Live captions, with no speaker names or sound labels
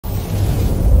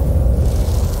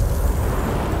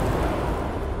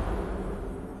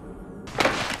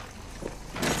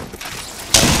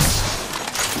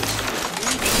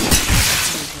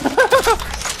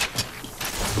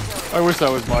wish that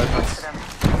was my fence.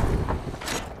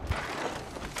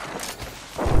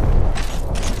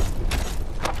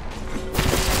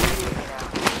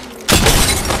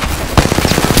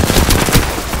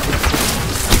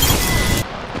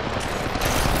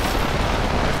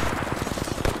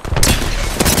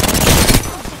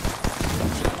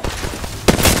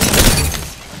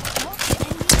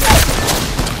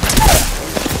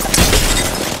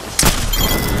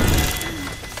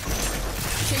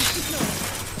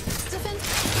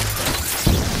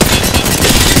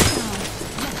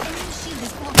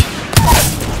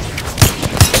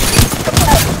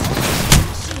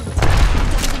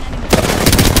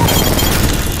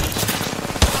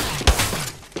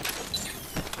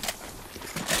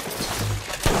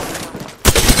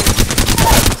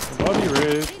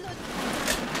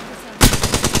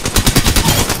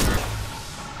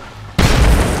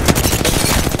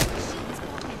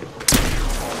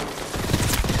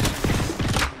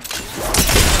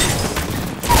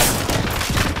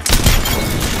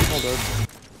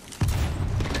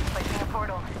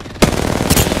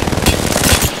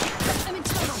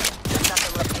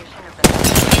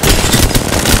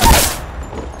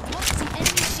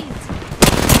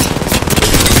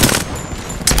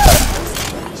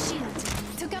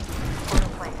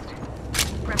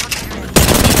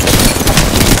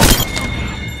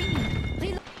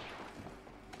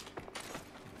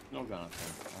 No gun up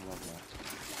there. I love that.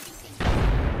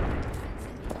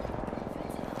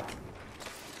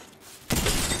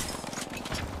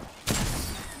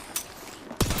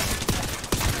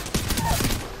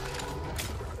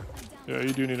 Yeah,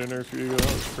 you do need a nerf your ego.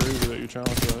 That was crazy that you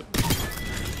challenged that.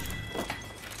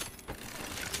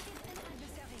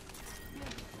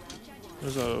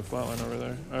 There's a flatline over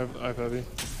there. I have heavy.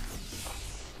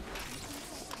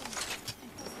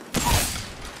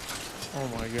 Oh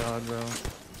my god, bro.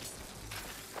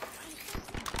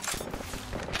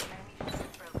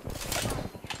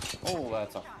 Oh,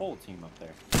 that's a whole team up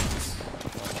there.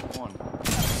 That's one.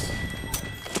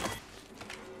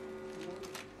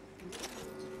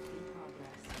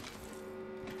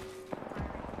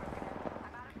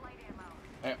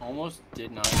 I almost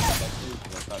did not expect you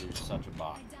because I thought you were such a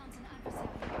bot.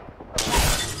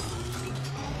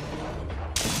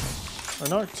 I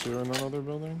knocked two in that other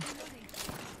building.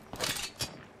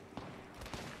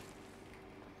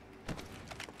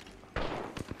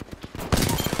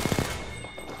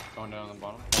 Going down on the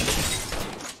bottom.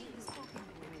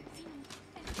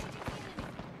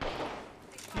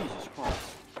 Jesus Christ.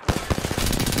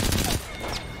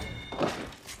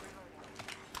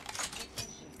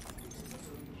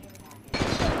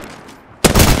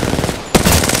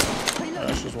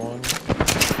 Ash is one.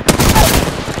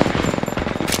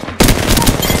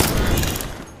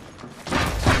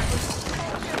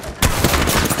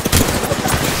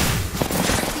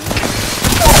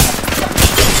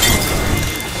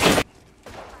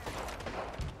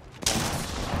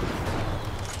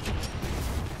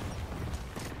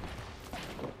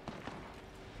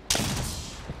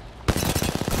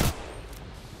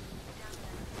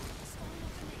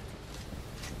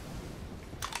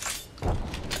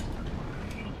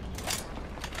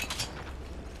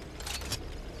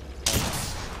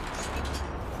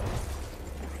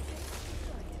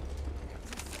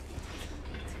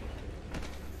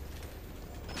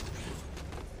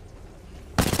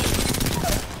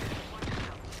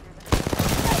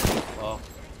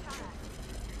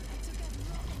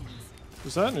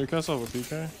 Is that Newcastle with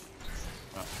PK?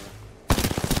 Not sure.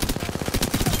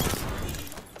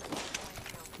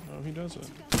 No, he doesn't.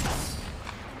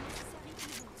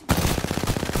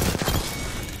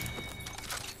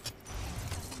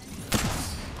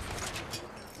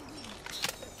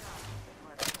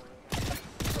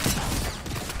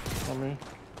 On me.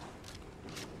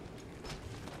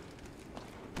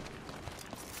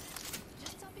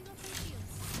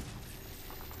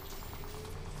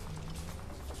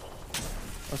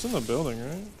 That's in the building,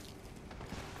 right?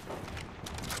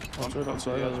 Oh, it's right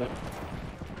outside of it.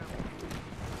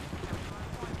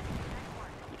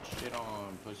 Get shit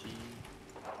on, pussy.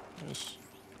 Nice.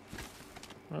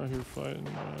 Out here fighting.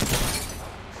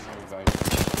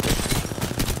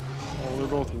 Oh, they're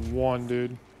both one,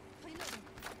 dude.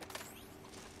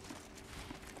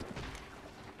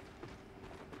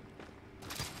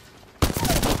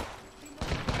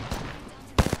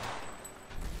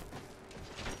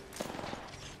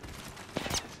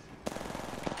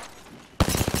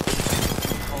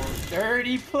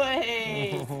 Dirty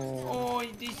play! Oh,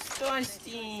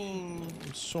 disgusting!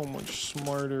 I'm so much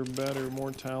smarter, better,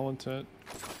 more talented.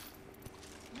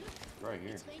 Right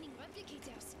here.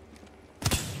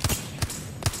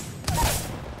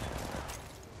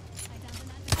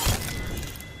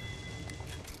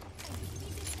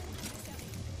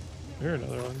 Here,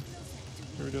 another one.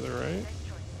 Here to the right.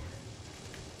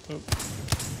 Oh.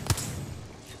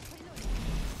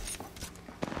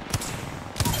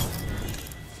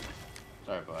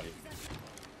 Sorry, buddy.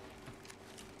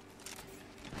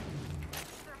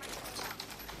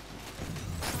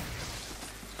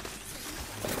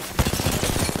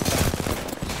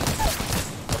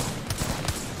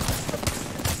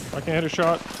 I can't hit a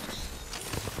shot.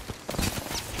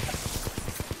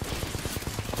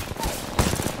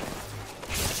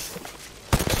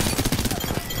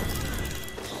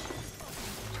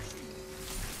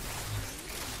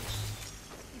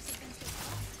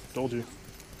 Told you.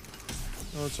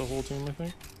 Oh, it's a whole team, I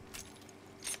think.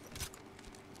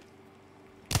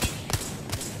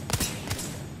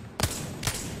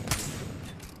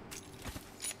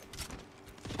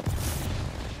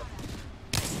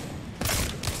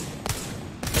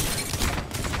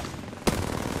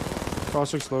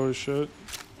 Caustic's low as shit.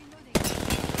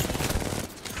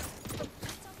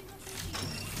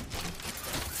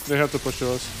 They have to push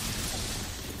to us.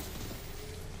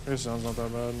 I guess sounds not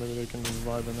that bad. Maybe they can just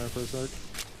vibe in there for a sec.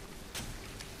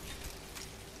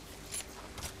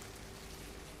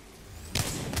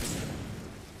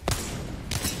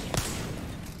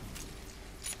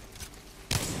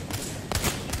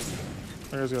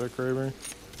 That guy's got a Kraber.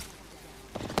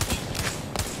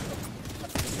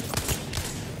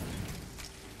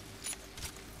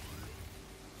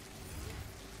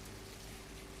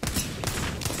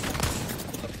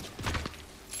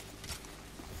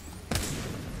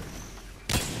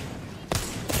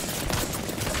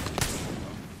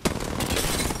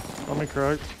 Let me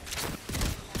correct.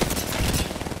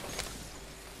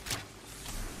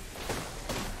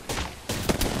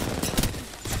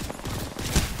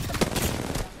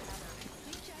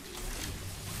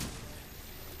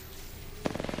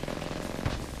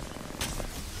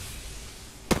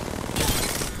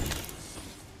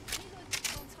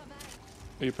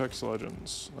 Apex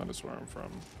Legends, that is where I'm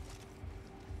from.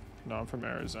 No, I'm from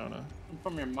Arizona. I'm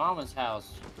from your mama's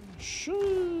house. Shush.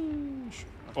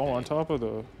 Oh, on top of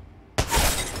the...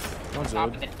 One's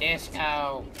Top dead. of the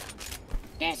disco.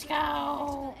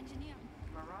 Disco.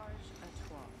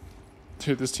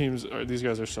 Dude, this team's... these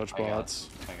guys are such bots.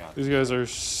 I got These guys are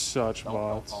such Don't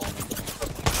bots. follow me.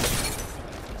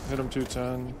 Hit him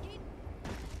 210.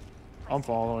 I'm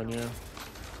following you.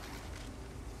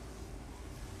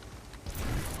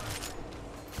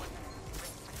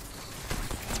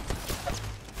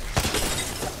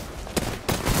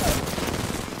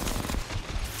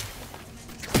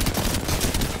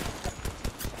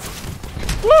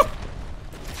 Woo!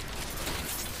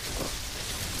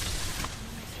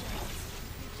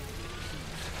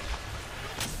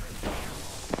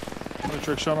 A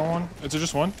trick shot on one? Is it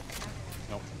just one?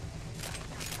 Nope.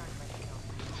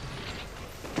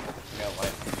 I got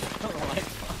life.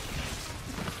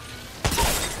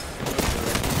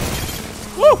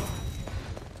 Woo!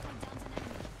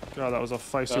 God, that was a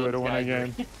feisty way to win a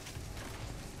game.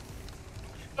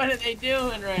 What are they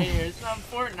doing right here? It's not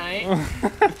Fortnite.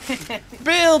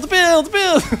 Build, build,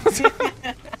 build!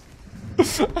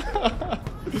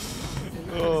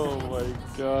 Oh my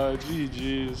god,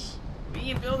 GG's. We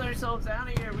can build ourselves out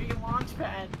of here. We can launch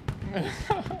pad.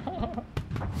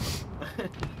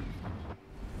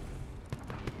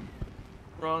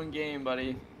 Wrong game,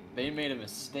 buddy. They made a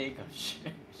mistake of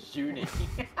shooting.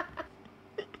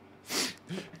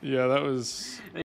 Yeah, that was...